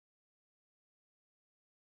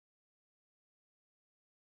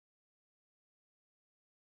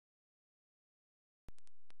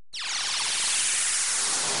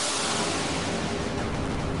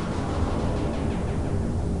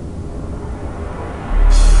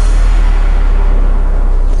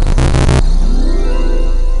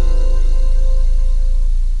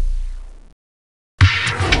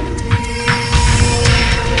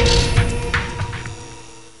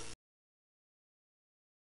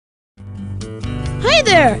Hi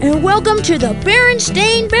there, and welcome to the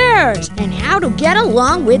Berenstain Bears and how to get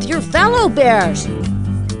along with your fellow bears. You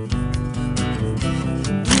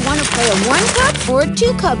want to play a 1-cup or a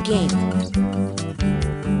 2-cup game?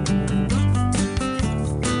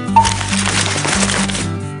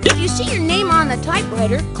 If you see your name on the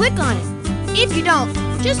typewriter, click on it. If you don't,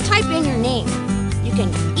 just type in your name. You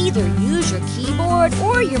can either use your keyboard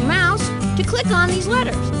or your mouse to click on these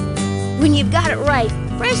letters. When you've got it right,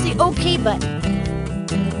 press the OK button.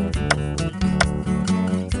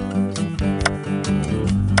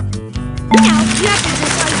 Now, you have to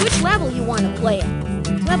decide which level you want to play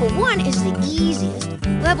at. Level 1 is the easiest,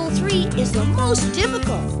 Level 3 is the most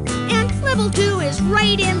difficult, and Level 2 is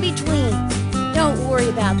right in between. Don't worry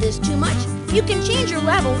about this too much. You can change your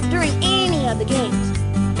level during any of the games.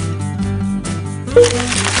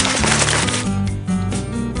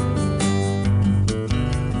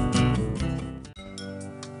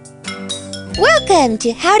 Welcome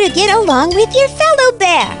to How to Get Along with Your Fellow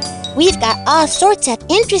Bear. We've got all sorts of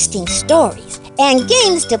interesting stories and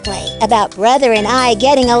games to play about Brother and I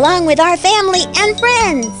getting along with our family and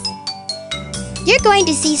friends. You're going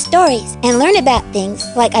to see stories and learn about things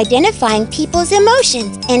like identifying people's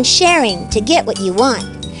emotions and sharing to get what you want.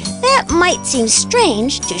 That might seem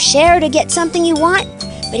strange to share to get something you want,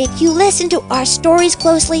 but if you listen to our stories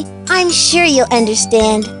closely, I'm sure you'll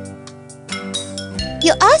understand.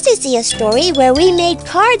 You'll also see a story where we made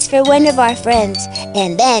cards for one of our friends,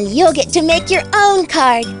 and then you'll get to make your own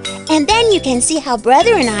card. And then you can see how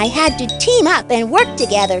Brother and I had to team up and work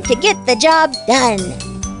together to get the job done.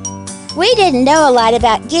 We didn't know a lot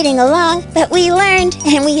about getting along, but we learned,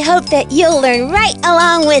 and we hope that you'll learn right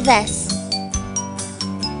along with us.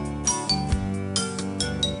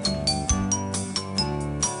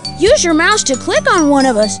 Use your mouse to click on one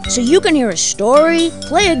of us so you can hear a story,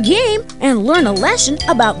 play a game, and learn a lesson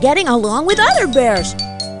about getting along with other bears.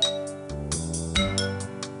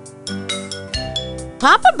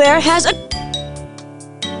 Papa Bear has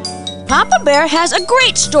a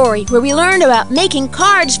great story where we learned about making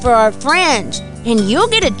cards for our friends. And you'll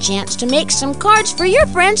get a chance to make some cards for your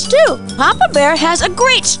friends too. Papa Bear has a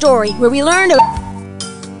great story where we learned about...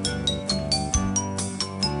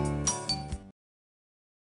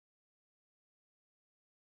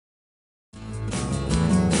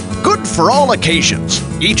 Good for all occasions.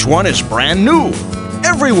 Each one is brand new.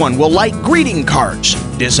 Everyone will like greeting cards,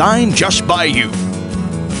 designed just by you.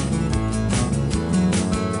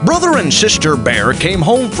 Brother and Sister Bear came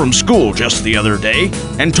home from school just the other day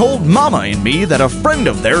and told Mama and me that a friend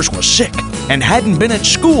of theirs was sick and hadn't been at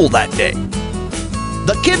school that day.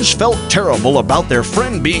 The kids felt terrible about their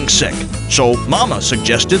friend being sick, so Mama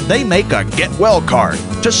suggested they make a get well card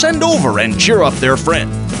to send over and cheer up their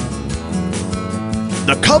friend.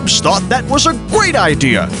 The Cubs thought that was a great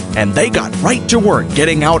idea, and they got right to work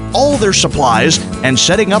getting out all their supplies and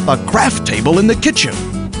setting up a craft table in the kitchen.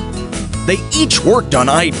 They each worked on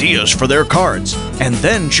ideas for their cards, and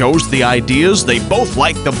then chose the ideas they both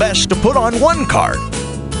liked the best to put on one card.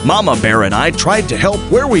 Mama Bear and I tried to help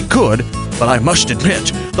where we could, but I must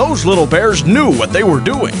admit, those little bears knew what they were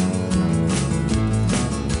doing.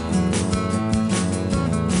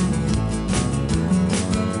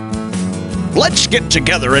 Let's get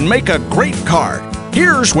together and make a great card.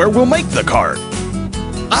 Here's where we'll make the card.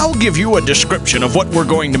 I'll give you a description of what we're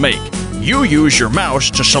going to make. You use your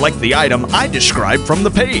mouse to select the item I described from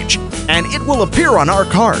the page, and it will appear on our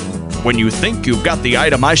card. When you think you've got the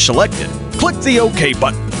item I selected, click the OK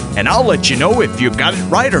button, and I'll let you know if you've got it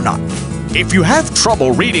right or not. If you have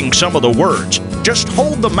trouble reading some of the words, just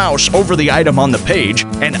hold the mouse over the item on the page,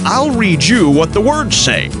 and I'll read you what the words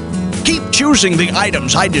say. Keep choosing the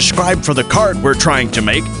items I described for the card we're trying to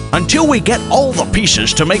make until we get all the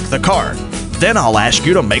pieces to make the card. Then I'll ask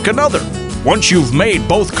you to make another. Once you've made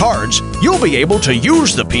both cards, you'll be able to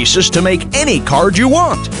use the pieces to make any card you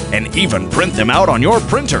want, and even print them out on your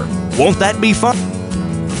printer. Won't that be fun?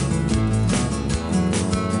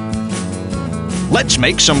 Let's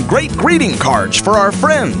make some great greeting cards for our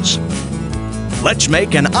friends. Let's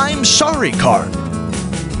make an I'm sorry card.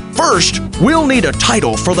 First, we'll need a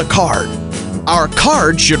title for the card. Our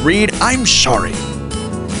card should read, I'm sorry.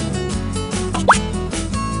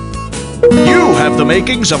 You have the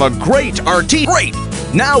makings of a great artiste. Great!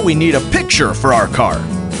 Now we need a picture for our card.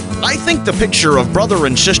 I think the picture of brother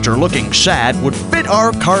and sister looking sad would fit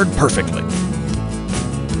our card perfectly.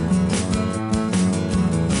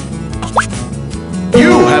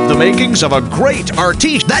 You have the makings of a great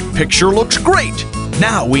artiste. That picture looks great.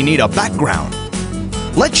 Now we need a background.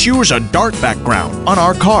 Let's use a dark background on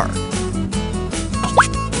our card.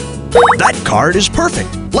 That card is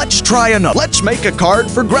perfect. Let's try another. Let's make a card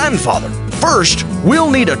for grandfather. First, we'll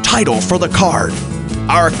need a title for the card.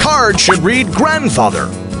 Our card should read Grandfather.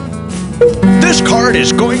 This card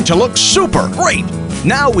is going to look super great.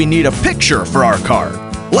 Now we need a picture for our card.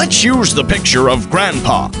 Let's use the picture of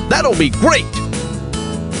Grandpa. That'll be great.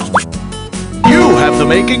 You have the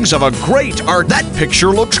makings of a great art. That picture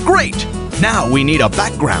looks great. Now we need a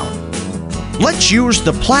background. Let's use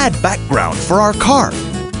the plaid background for our card.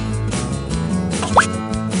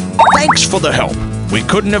 Thanks for the help. We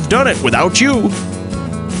couldn't have done it without you.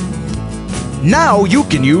 Now you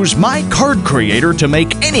can use My Card Creator to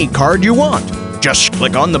make any card you want. Just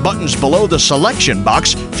click on the buttons below the selection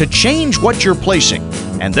box to change what you're placing,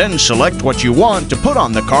 and then select what you want to put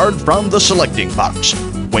on the card from the selecting box.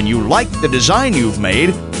 When you like the design you've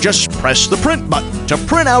made, just press the print button to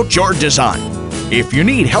print out your design. If you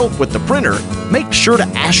need help with the printer, make sure to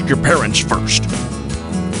ask your parents first.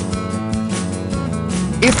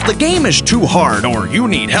 If the game is too hard or you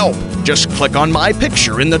need help, just click on My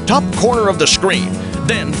Picture in the top corner of the screen.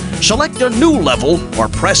 Then select a new level or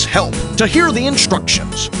press Help to hear the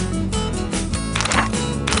instructions.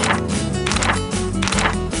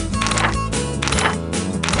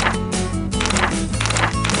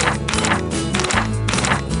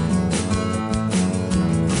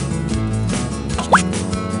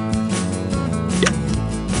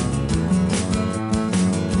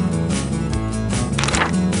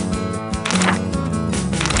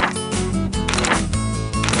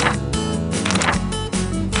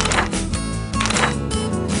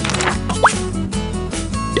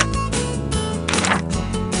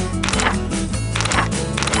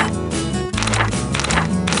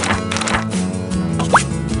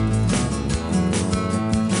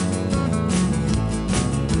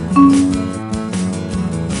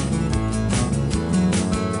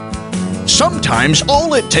 Sometimes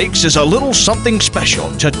all it takes is a little something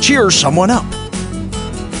special to cheer someone up.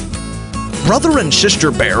 Brother and Sister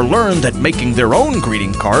Bear learned that making their own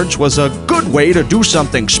greeting cards was a good way to do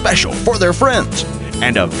something special for their friends,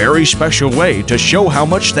 and a very special way to show how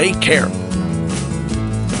much they care.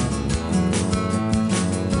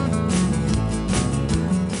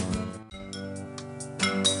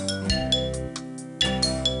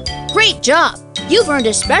 Great job! You've earned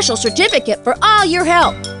a special certificate for all your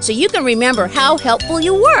help, so you can remember how helpful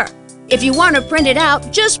you were. If you want to print it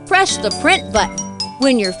out, just press the print button.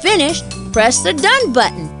 When you're finished, press the done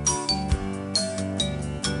button.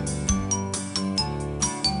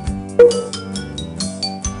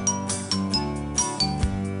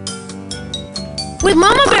 With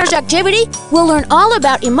Mama Bear's activity, we'll learn all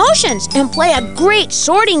about emotions and play a great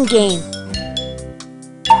sorting game.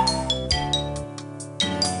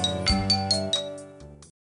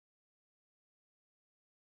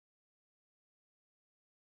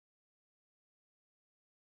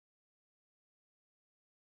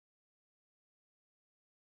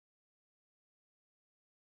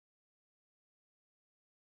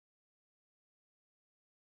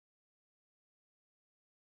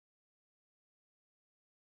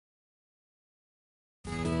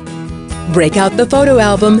 Break out the photo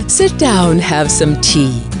album, sit down, have some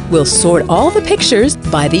tea. We'll sort all the pictures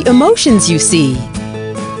by the emotions you see.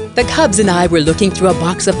 The Cubs and I were looking through a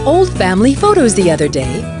box of old family photos the other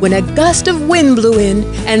day when a gust of wind blew in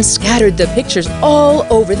and scattered the pictures all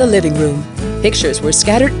over the living room. Pictures were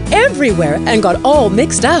scattered everywhere and got all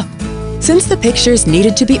mixed up. Since the pictures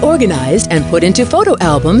needed to be organized and put into photo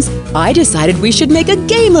albums, I decided we should make a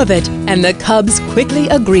game of it, and the Cubs quickly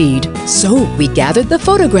agreed. So we gathered the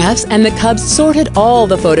photographs, and the Cubs sorted all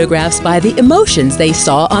the photographs by the emotions they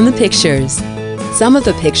saw on the pictures. Some of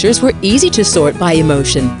the pictures were easy to sort by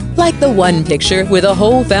emotion, like the one picture with a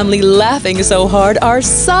whole family laughing so hard our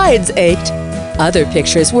sides ached. Other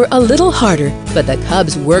pictures were a little harder, but the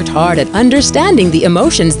Cubs worked hard at understanding the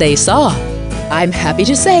emotions they saw. I'm happy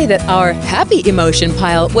to say that our happy emotion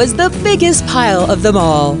pile was the biggest pile of them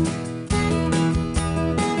all.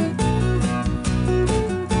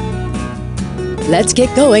 Let's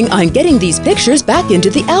get going on getting these pictures back into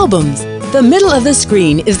the albums. The middle of the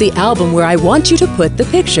screen is the album where I want you to put the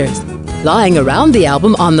pictures. Lying around the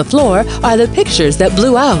album on the floor are the pictures that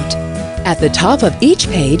blew out. At the top of each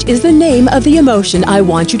page is the name of the emotion I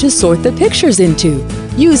want you to sort the pictures into.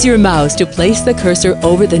 Use your mouse to place the cursor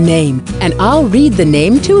over the name, and I'll read the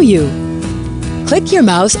name to you. Click your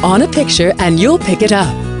mouse on a picture and you'll pick it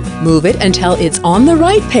up. Move it until it's on the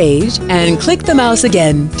right page and click the mouse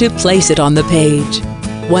again to place it on the page.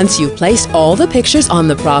 Once you've placed all the pictures on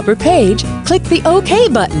the proper page, click the OK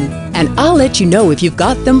button, and I'll let you know if you've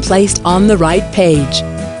got them placed on the right page.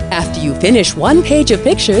 After you finish one page of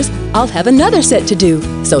pictures, I'll have another set to do.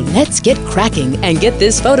 So let's get cracking and get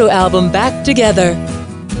this photo album back together.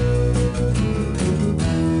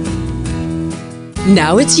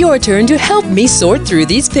 Now it's your turn to help me sort through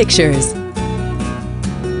these pictures.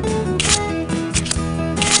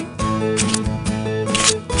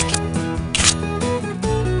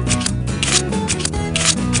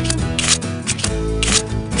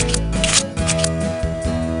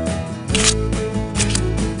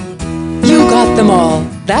 You got them all.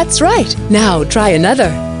 That's right. Now try another.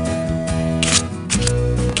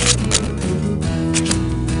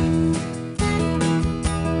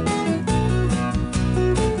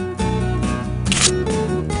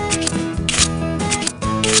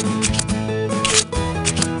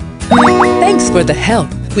 Thanks for the help.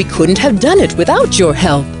 We couldn't have done it without your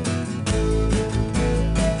help.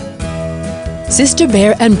 Sister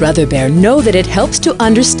Bear and Brother Bear know that it helps to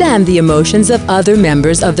understand the emotions of other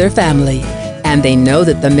members of their family. And they know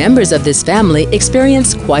that the members of this family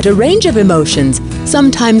experience quite a range of emotions,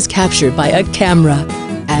 sometimes captured by a camera.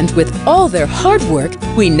 And with all their hard work,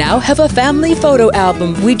 we now have a family photo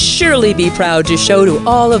album we'd surely be proud to show to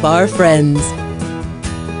all of our friends.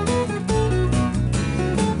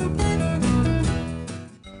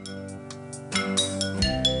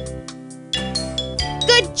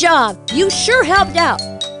 Good job! You sure helped out.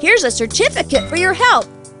 Here's a certificate for your help.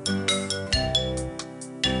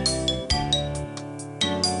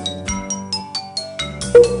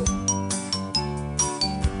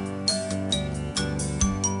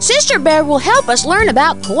 Sister Bear will help us learn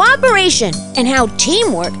about cooperation and how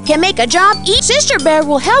teamwork can make a job easier. Sister Bear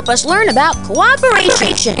will help us learn about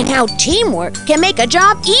cooperation and how teamwork can make a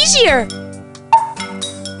job easier.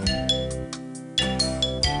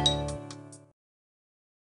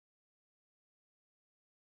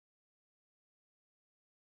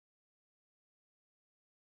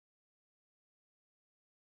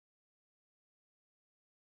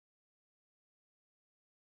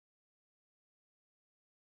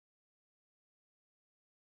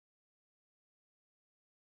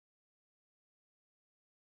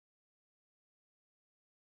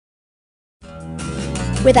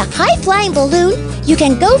 With a high-flying balloon, you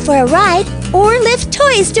can go for a ride or lift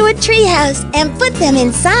toys to a treehouse and put them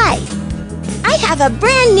inside. I have a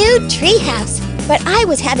brand new treehouse, but I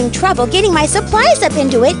was having trouble getting my supplies up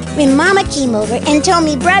into it when Mama came over and told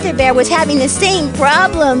me Brother Bear was having the same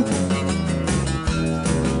problem.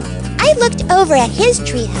 I looked over at his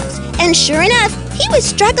treehouse, and sure enough, he was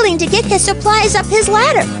struggling to get his supplies up his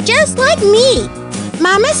ladder, just like me.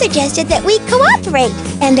 Mama suggested that we cooperate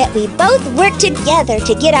and that we both work together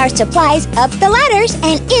to get our supplies up the ladders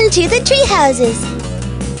and into the tree houses.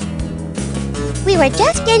 We were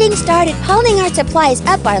just getting started hauling our supplies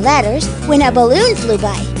up our ladders when a balloon flew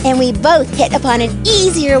by, and we both hit upon an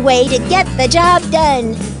easier way to get the job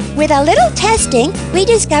done. With a little testing, we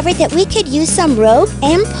discovered that we could use some rope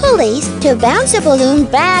and pulleys to bounce the balloon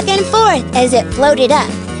back and forth as it floated up.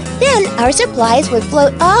 Then our supplies would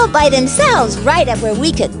float all by themselves right up where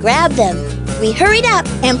we could grab them. We hurried up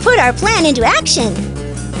and put our plan into action.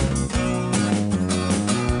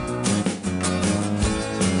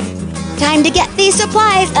 Time to get these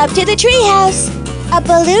supplies up to the treehouse. A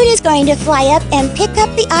balloon is going to fly up and pick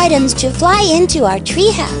up the items to fly into our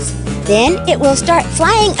treehouse. Then it will start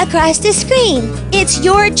flying across the screen. It's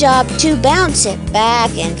your job to bounce it back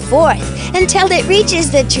and forth until it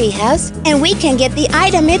reaches the treehouse and we can get the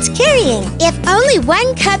item it's carrying. If only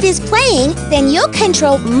one cub is playing, then you'll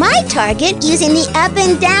control my target using the up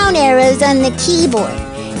and down arrows on the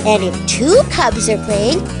keyboard. And if two cubs are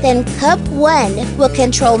playing, then Cub 1 will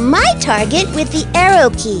control my target with the arrow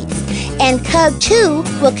keys. And Cub 2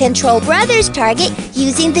 will control Brother's target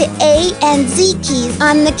using the A and Z keys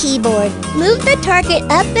on the keyboard. Move the target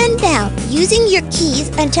up and down using your keys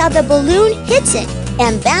until the balloon hits it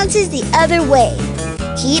and bounces the other way.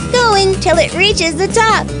 Keep going till it reaches the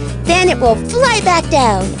top. Then it will fly back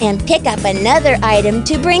down and pick up another item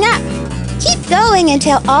to bring up. Keep going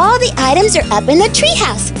until all the items are up in the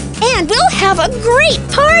treehouse, and we'll have a great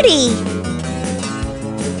party!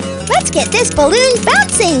 Let's get this balloon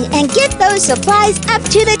bouncing and get those supplies up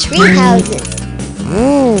to the tree houses.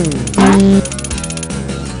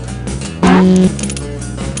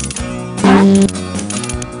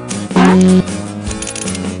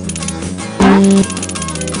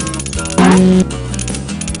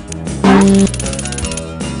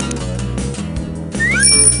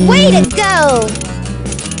 Way to go!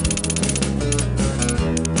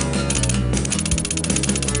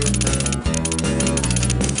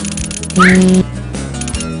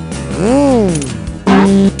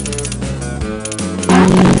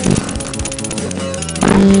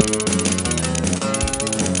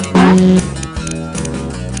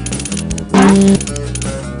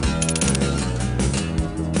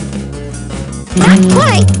 Not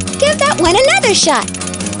quite. Give that one another shot.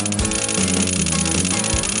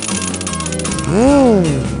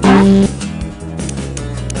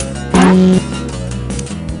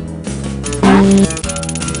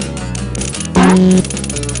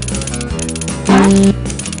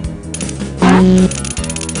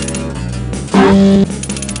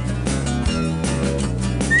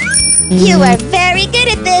 You are very good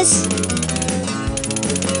at this.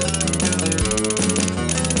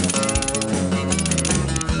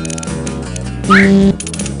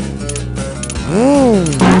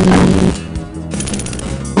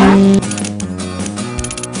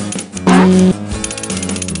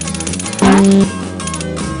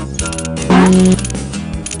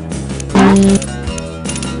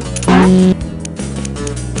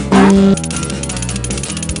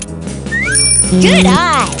 Good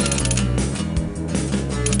eye.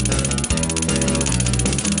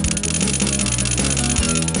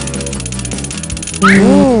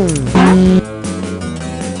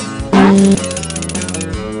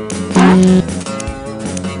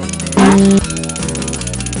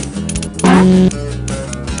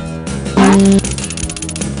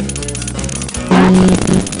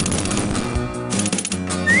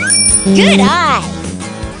 Good eye.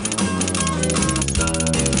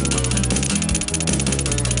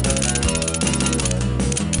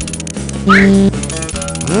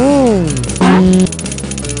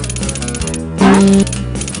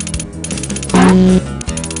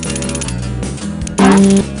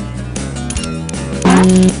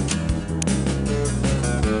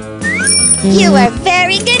 You are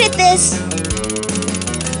very good at this.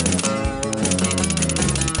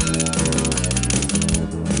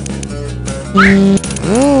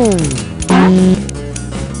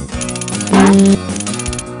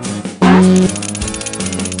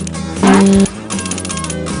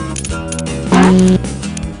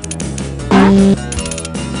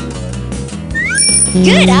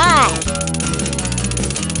 Good eye.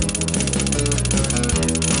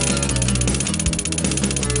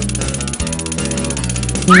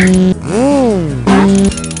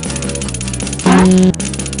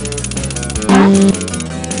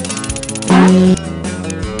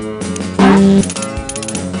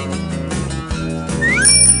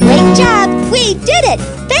 Great job! We did it!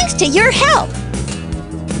 Thanks to your help!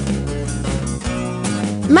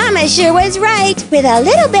 Mama sure was right. With a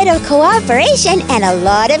little bit of cooperation and a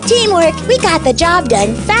lot of teamwork, we got the job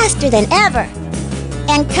done faster than ever.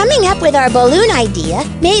 And coming up with our balloon idea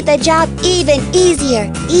made the job even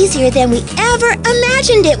easier than we ever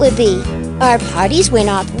imagined it would be. Our parties went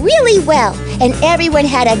off really well, and everyone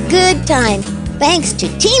had a good time, thanks to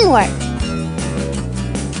teamwork.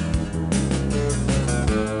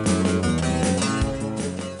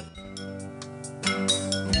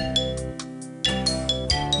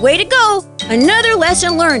 Way to go! Another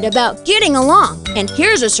lesson learned about getting along, and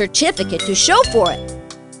here's a certificate to show for it.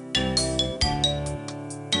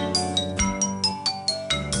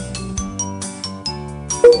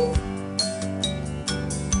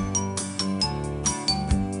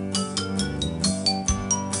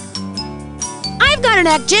 I've got an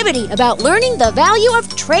activity about learning the value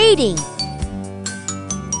of trading.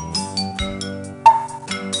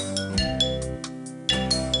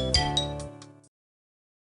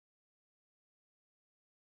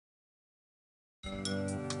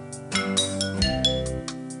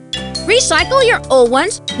 Recycle your old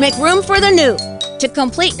ones, make room for the new. To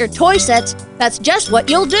complete your toy sets, that's just what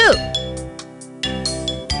you'll do.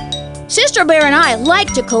 Sister Bear and I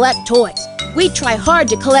like to collect toys. We try hard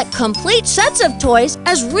to collect complete sets of toys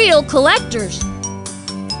as real collectors.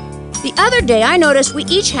 The other day I noticed we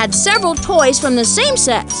each had several toys from the same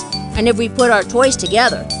sets. And if we put our toys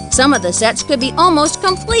together, some of the sets could be almost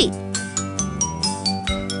complete.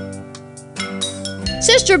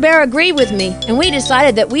 Sister Bear agreed with me, and we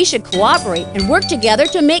decided that we should cooperate and work together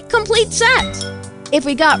to make complete sets. If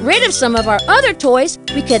we got rid of some of our other toys,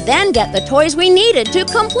 we could then get the toys we needed to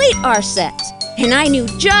complete our sets. And I knew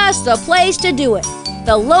just the place to do it,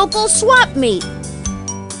 the local swap meet.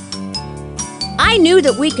 I knew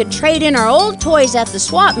that we could trade in our old toys at the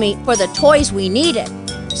swap meet for the toys we needed.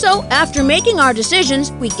 So after making our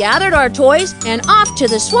decisions, we gathered our toys and off to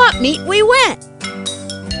the swap meet we went.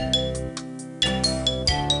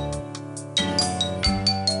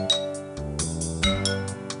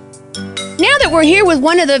 Now that we're here with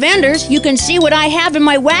one of the vendors, you can see what I have in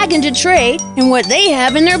my wagon to trade and what they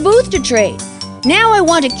have in their booth to trade. Now I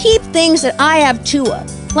want to keep things that I have two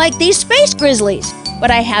of, like these space grizzlies, but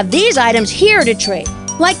I have these items here to trade,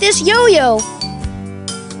 like this yo-yo.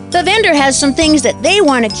 The vendor has some things that they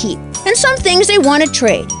want to keep and some things they want to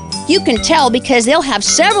trade. You can tell because they'll have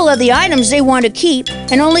several of the items they want to keep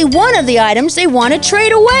and only one of the items they want to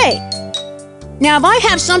trade away. Now, if I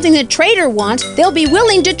have something the trader wants, they'll be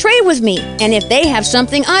willing to trade with me. And if they have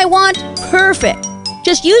something I want, perfect.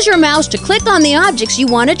 Just use your mouse to click on the objects you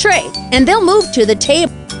want to trade, and they'll move to the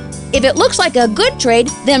table. If it looks like a good trade,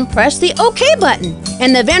 then press the OK button,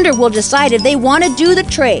 and the vendor will decide if they want to do the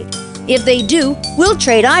trade. If they do, we'll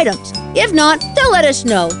trade items. If not, they'll let us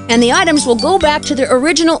know, and the items will go back to their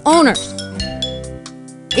original owners.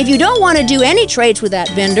 If you don't want to do any trades with that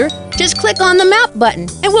vendor, just click on the map button,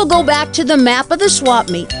 and we'll go back to the map of the swap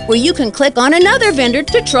meet, where you can click on another vendor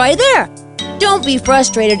to try there. Don't be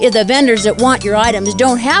frustrated if the vendors that want your items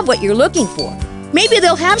don't have what you're looking for. Maybe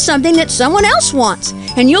they'll have something that someone else wants,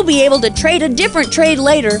 and you'll be able to trade a different trade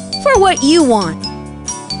later for what you want.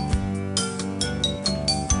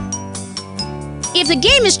 If the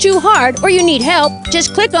game is too hard or you need help,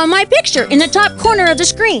 just click on my picture in the top corner of the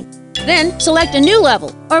screen. Then select a new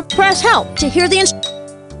level or press Help to hear the instructions.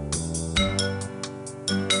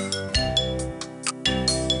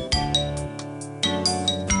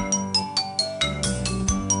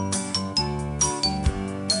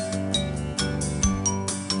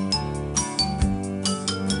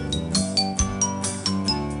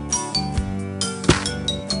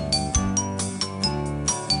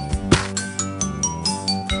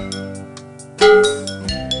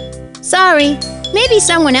 Sorry, maybe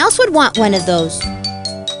someone else would want one of those.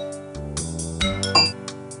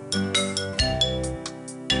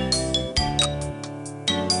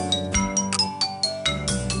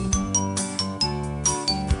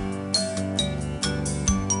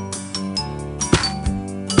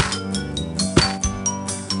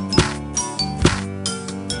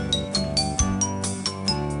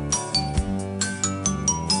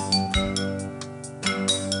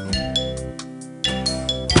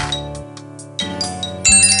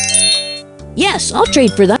 Yes, I'll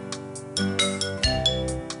trade for that.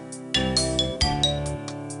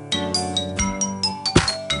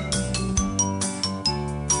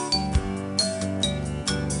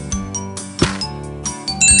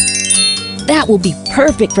 That will be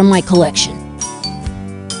perfect for my collection.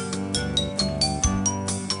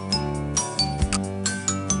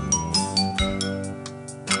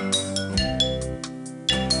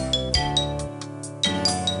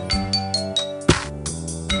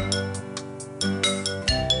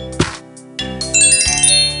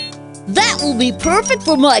 That will be perfect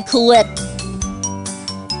for my collection.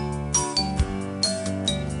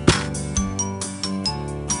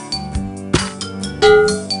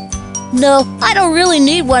 No, I don't really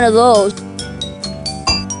need one of those.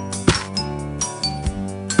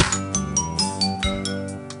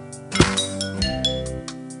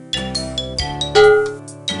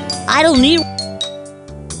 I don't need...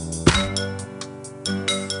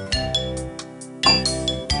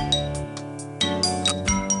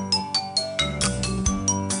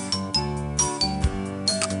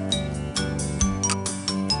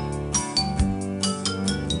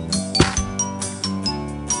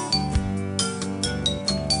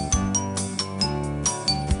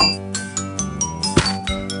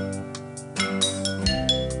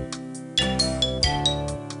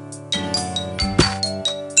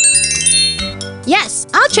 Yes,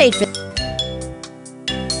 I'll trade for...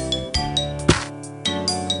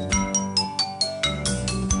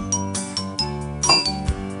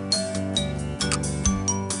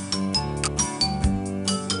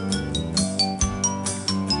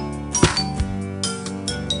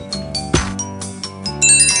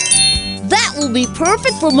 That will be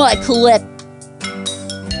perfect for my collection.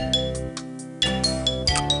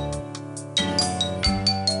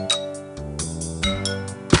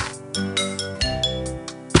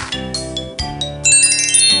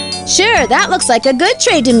 Sure, that looks like a good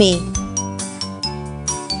trade to me.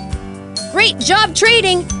 Great job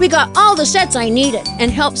trading! We got all the sets I needed and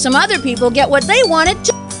helped some other people get what they wanted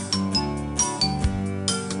too.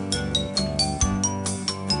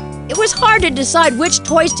 It was hard to decide which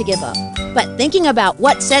toys to give up, but thinking about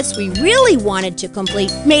what sets we really wanted to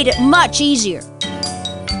complete made it much easier.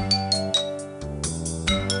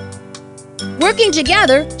 Working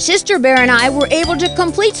together, Sister Bear and I were able to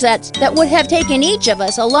complete sets that would have taken each of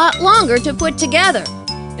us a lot longer to put together.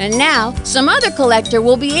 And now, some other collector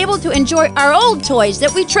will be able to enjoy our old toys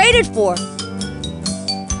that we traded for.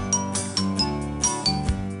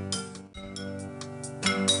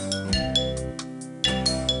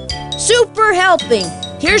 Super helping!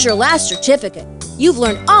 Here's your last certificate. You've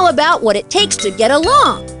learned all about what it takes to get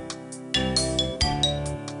along.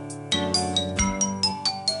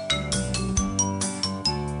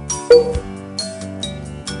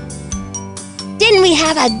 Didn't we have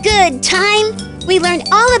have a good time. We learned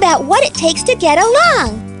all about what it takes to get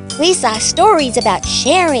along. We saw stories about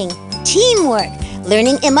sharing, teamwork,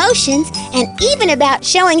 learning emotions, and even about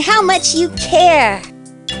showing how much you care.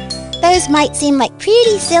 Those might seem like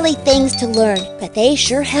pretty silly things to learn, but they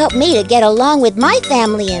sure helped me to get along with my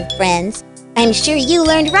family and friends. I'm sure you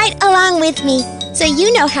learned right along with me, so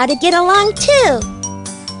you know how to get along too.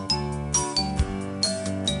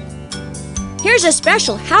 Here's a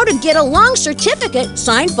special How to Get Along certificate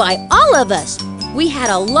signed by all of us. We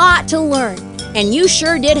had a lot to learn, and you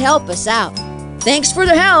sure did help us out. Thanks for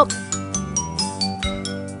the help.